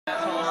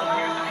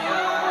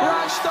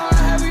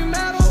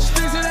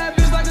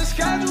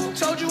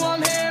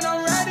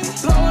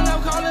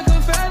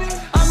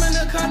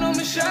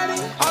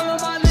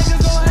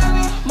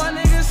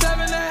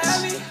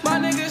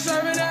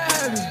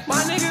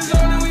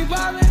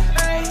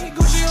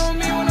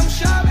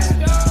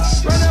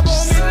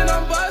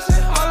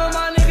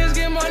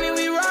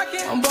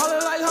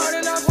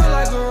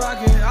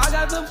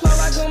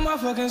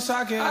fucking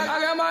socket.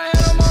 I got my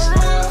hand on my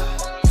ruler.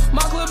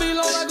 My clip be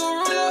long like a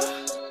ruler.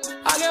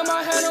 I got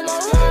my hand on my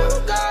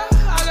ruler.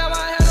 I got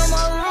my hand on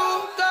my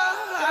ruler.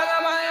 I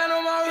got my hand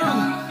on my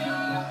ruler.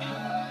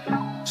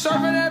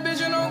 Surfing that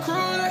bitch and I'm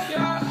cruising.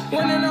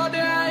 Winning all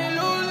day, I ain't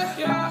losing.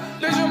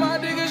 Bitch on my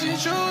dick and she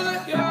choosing.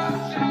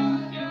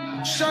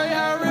 Show you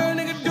how a real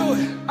nigga do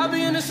it. I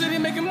be in the city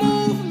making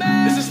moves,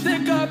 man. It's a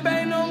stick up,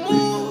 ain't no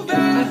move,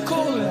 man. I'm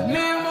coolin', me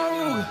and my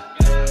ruler.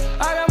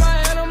 I got my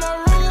hand on my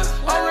ruler.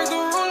 I rig the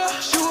ruler.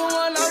 Shoot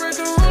one, I rig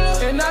the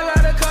ruler. And I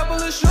got a couple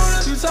of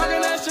shooters. You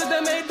talking that shit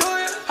that may do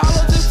ya.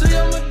 Hollow tips to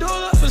your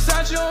medulla.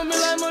 Versace on me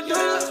like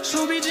medulla.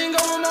 Snoopy Jingo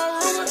with my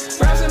ruler.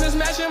 Rapsin is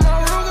matching my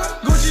ruler.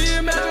 Gucci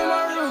is matching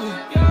my ruler.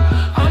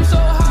 I'm so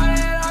hot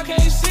that I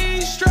can't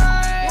see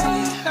straight.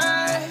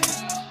 Hey.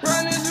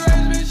 Run this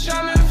race, bitch,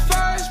 I'm in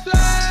first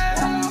place.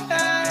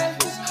 Hey.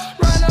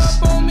 Run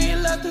up on me,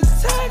 let the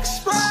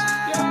text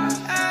spray.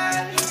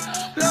 Hey.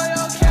 Blow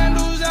your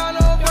candles out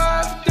on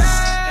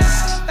birthday.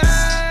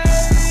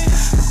 Hey.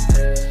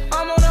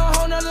 I'm on a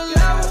whole nother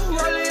level.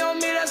 Rolling on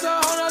me, that's a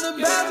whole nother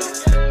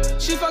bezel.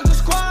 She fuck the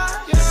squad.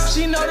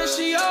 She know that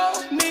she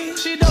owed me.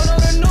 She don't know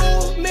the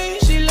new me.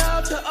 She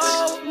love the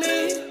old me.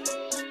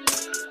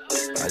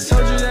 I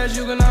told you that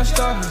you cannot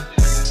stop it.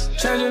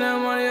 Changing that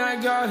money, I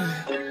got it.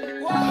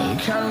 I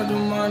count the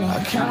money,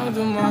 I count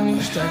the money.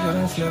 Stack it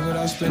and flip it,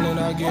 I spin it,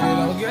 I get it.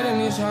 I'm getting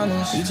these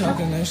hundreds. You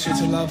talking that shit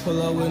till I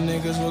pull up with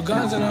niggas with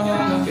guns in the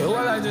Hummer. Get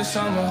wet like this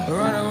summer,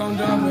 run up, I'm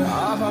dumping. I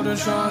hop out the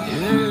trunk,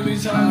 these niggas be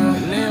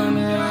talking. They on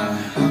the run.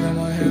 I got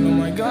my hand on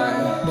my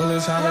gun,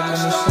 bullets hotter than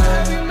the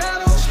sun.